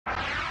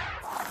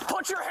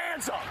Put your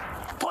hands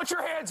up. Put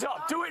your hands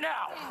up. Do it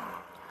now.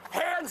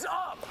 Hands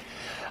up.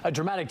 A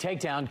dramatic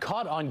takedown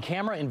caught on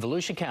camera in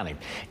Volusia County.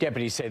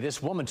 Deputies say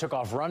this woman took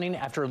off running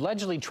after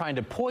allegedly trying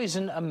to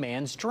poison a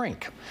man's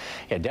drink.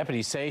 Yeah,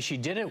 deputies say she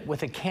did it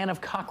with a can of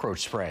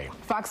cockroach spray.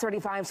 Fox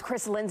 35's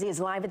Chris Lindsay is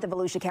live at the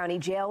Volusia County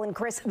Jail. And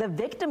Chris, the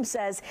victim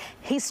says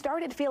he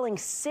started feeling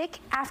sick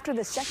after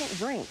the second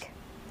drink.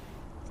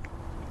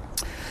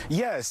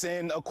 Yes,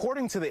 and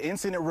according to the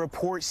incident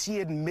report, she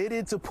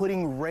admitted to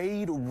putting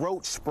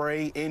roach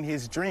spray in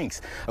his drinks.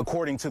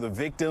 According to the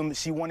victim,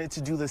 she wanted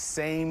to do the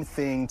same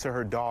thing to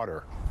her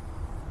daughter.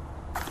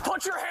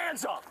 Put your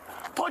hands up.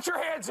 Put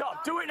your hands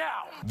up. Do it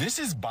now. This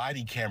is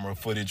body camera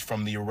footage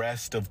from the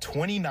arrest of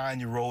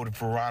 29-year-old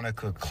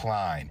Veronica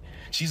Klein.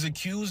 She's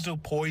accused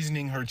of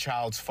poisoning her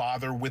child's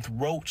father with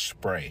roach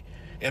spray.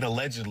 It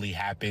allegedly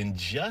happened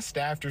just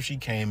after she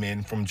came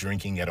in from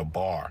drinking at a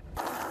bar.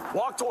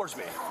 Walk towards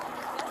me.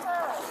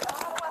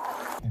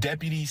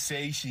 Deputies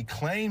say she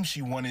claimed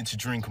she wanted to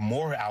drink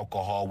more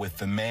alcohol with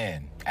the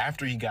man.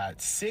 After he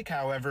got sick,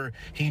 however,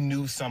 he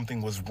knew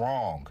something was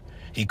wrong.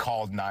 He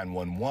called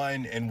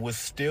 911 and was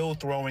still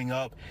throwing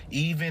up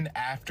even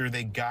after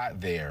they got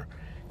there.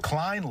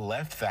 Klein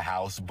left the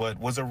house but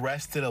was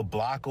arrested a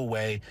block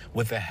away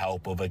with the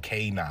help of a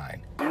K-9.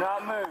 Do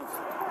not move.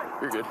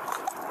 You're good.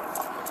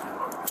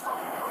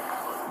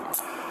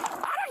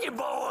 Hiya,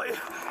 boy.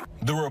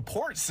 The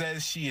report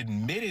says she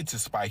admitted to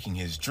spiking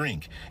his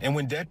drink, and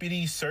when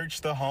deputies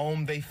searched the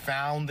home, they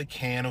found the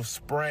can of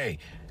spray.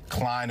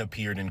 Klein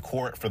appeared in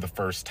court for the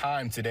first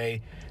time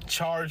today,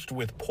 charged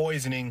with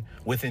poisoning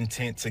with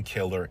intent to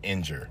kill or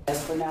injure.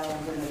 As for now,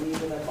 I'm going to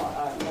leave it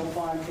no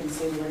bond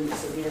considering the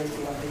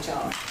severity of the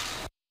charge.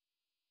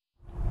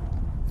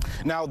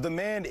 Now, the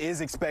man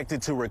is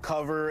expected to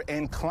recover,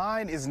 and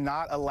Klein is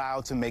not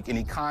allowed to make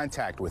any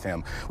contact with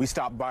him. We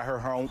stopped by her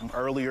home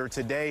earlier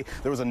today.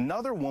 There was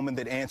another woman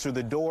that answered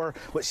the door,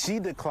 but she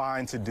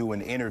declined to do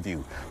an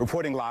interview.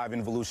 Reporting live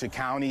in Volusia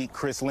County,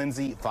 Chris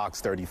Lindsay,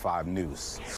 Fox 35 News.